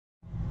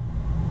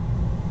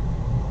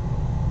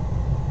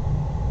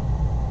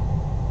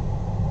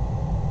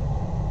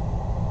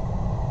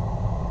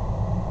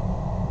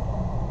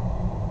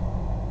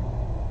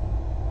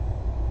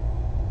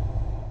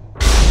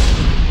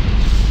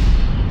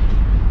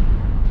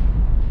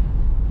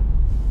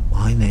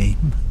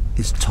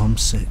is Tom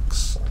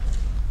Six.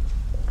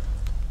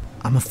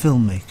 I'm a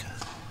filmmaker.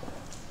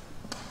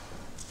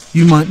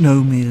 You might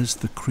know me as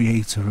the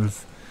creator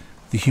of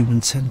The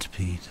Human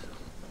Centipede.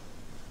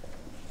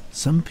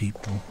 Some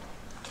people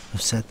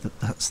have said that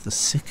that's the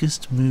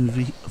sickest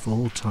movie of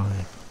all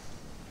time.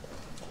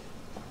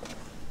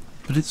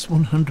 But it's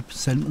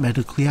 100%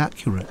 medically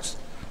accurate.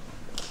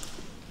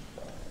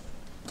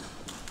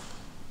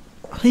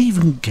 I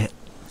even get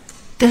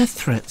death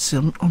threats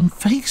on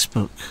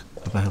Facebook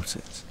about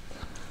it.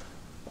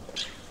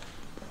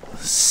 The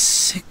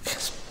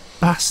sickest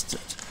bastard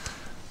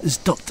is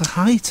Dr.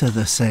 Heiter,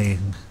 they're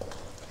saying.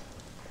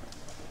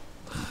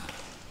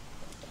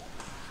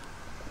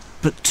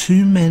 But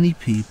too many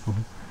people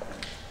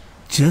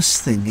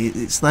just think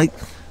it's like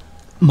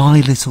My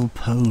Little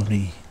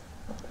Pony.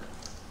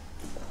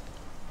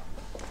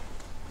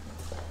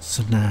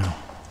 So now,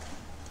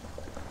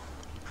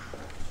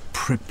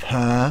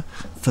 prepare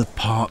for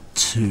part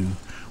 2,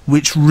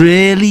 which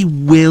really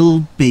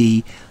will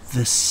be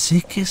the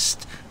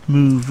sickest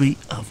movie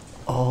of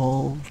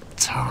all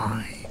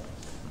time.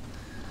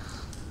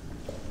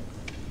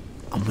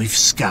 And we've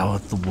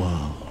scoured the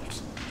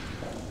world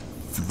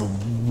for the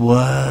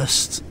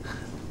worst,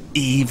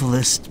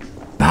 evilest,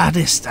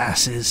 baddest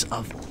asses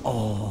of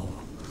all.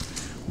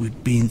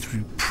 We've been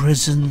through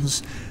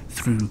prisons,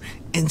 through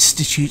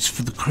institutes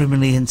for the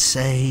criminally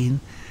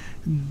insane,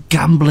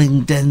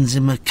 gambling dens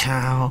in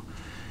Macau,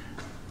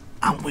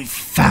 and we've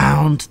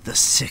found the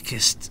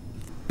sickest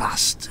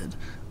bastard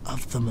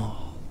of them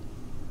all.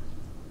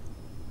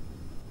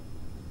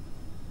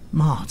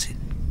 Martin.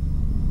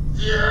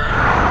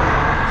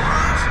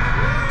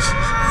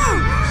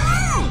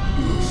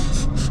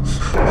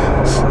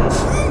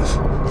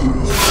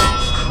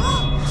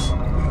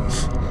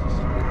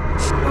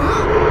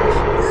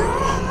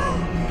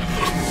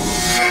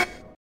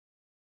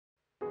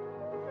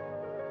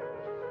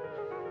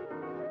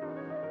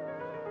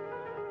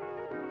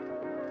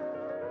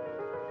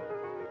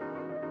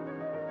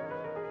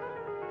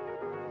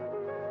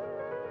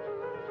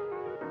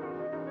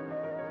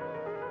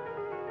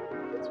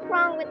 What's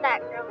wrong with that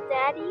girl,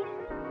 Daddy?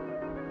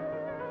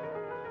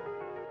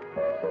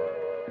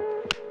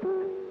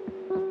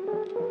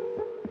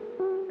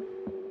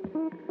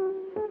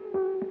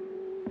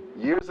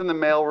 Years in the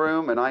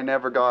mailroom, and I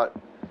never got.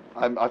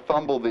 I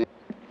fumbled the.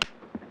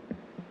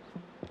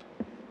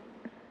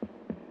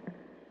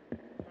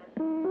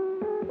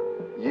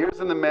 Years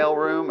in the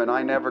mailroom, and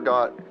I never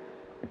got.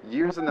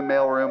 Years in the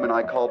mailroom, and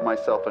I called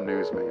myself a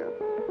newsman.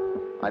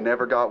 I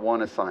never got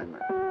one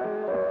assignment.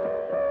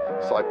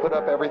 So I put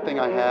up everything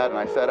I had, and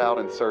I set out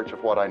in search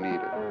of what I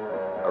needed.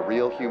 A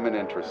real human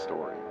interest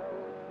story.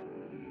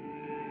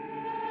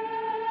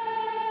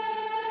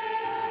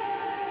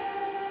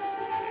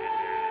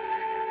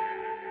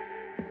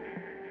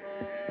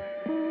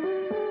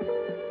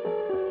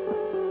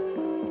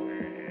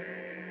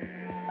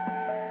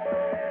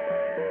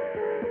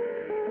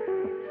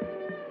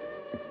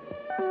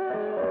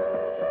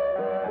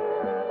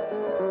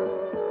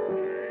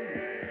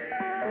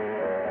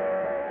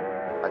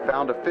 I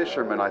found a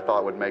fisherman I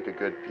thought would make a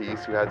good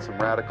piece who had some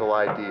radical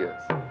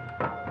ideas.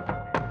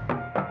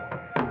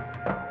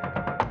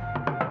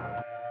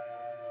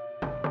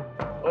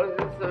 What is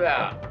this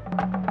about?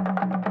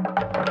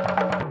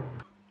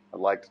 I'd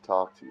like to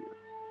talk to you.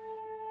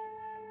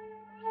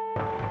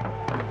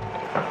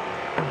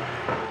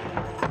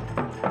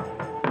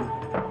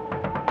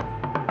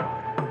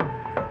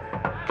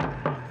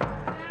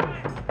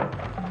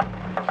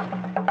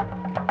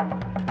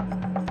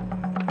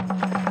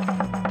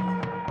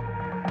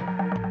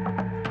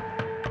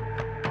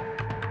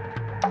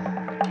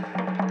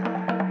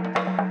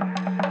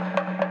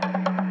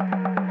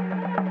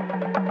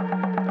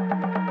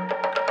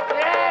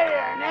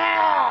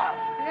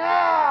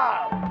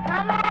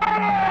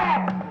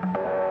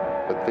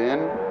 But then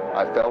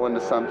I fell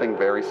into something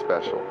very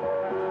special.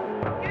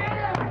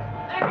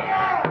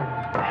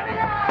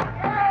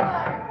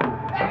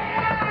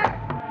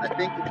 I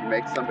think if you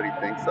make somebody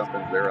think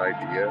something's their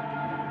idea,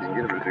 you can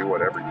get them to do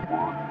whatever you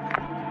want.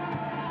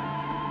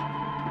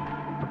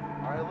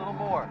 All right, a little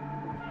more.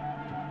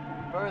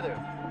 Further.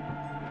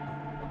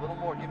 A little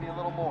more. Give me a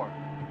little more.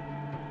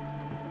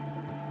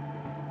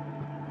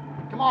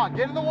 Come on,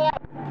 get in the water.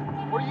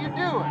 What are you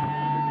doing?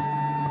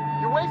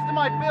 You're wasting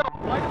my film.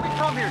 Why did we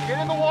come here? Get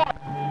in the water.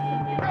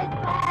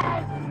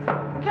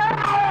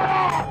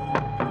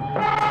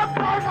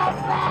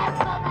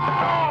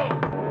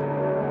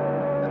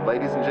 And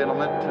ladies and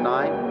gentlemen,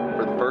 tonight,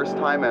 for the first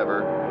time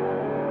ever,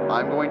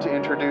 I'm going to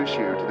introduce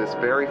you to this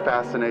very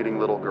fascinating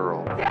little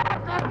girl.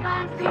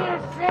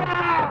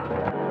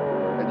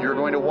 And you're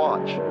going to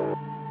watch.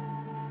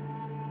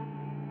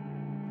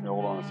 Now,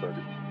 hold on a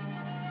second.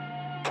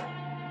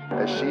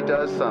 As she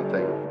does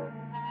something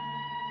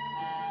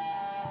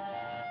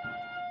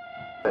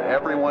that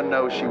everyone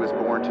knows she was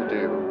born to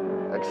do,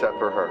 except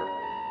for her.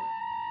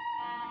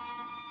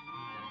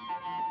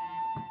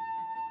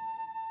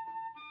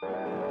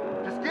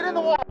 Just get in the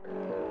water.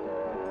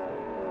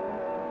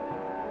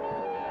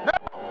 No!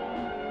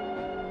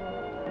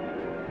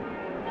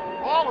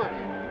 Olive!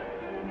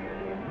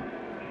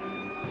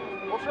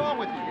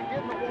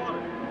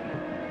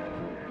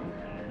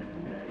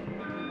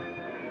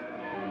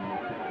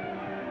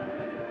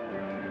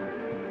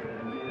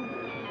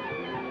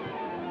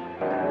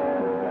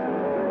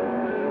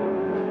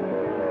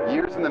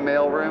 in the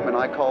mailroom and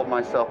I called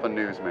myself a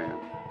newsman.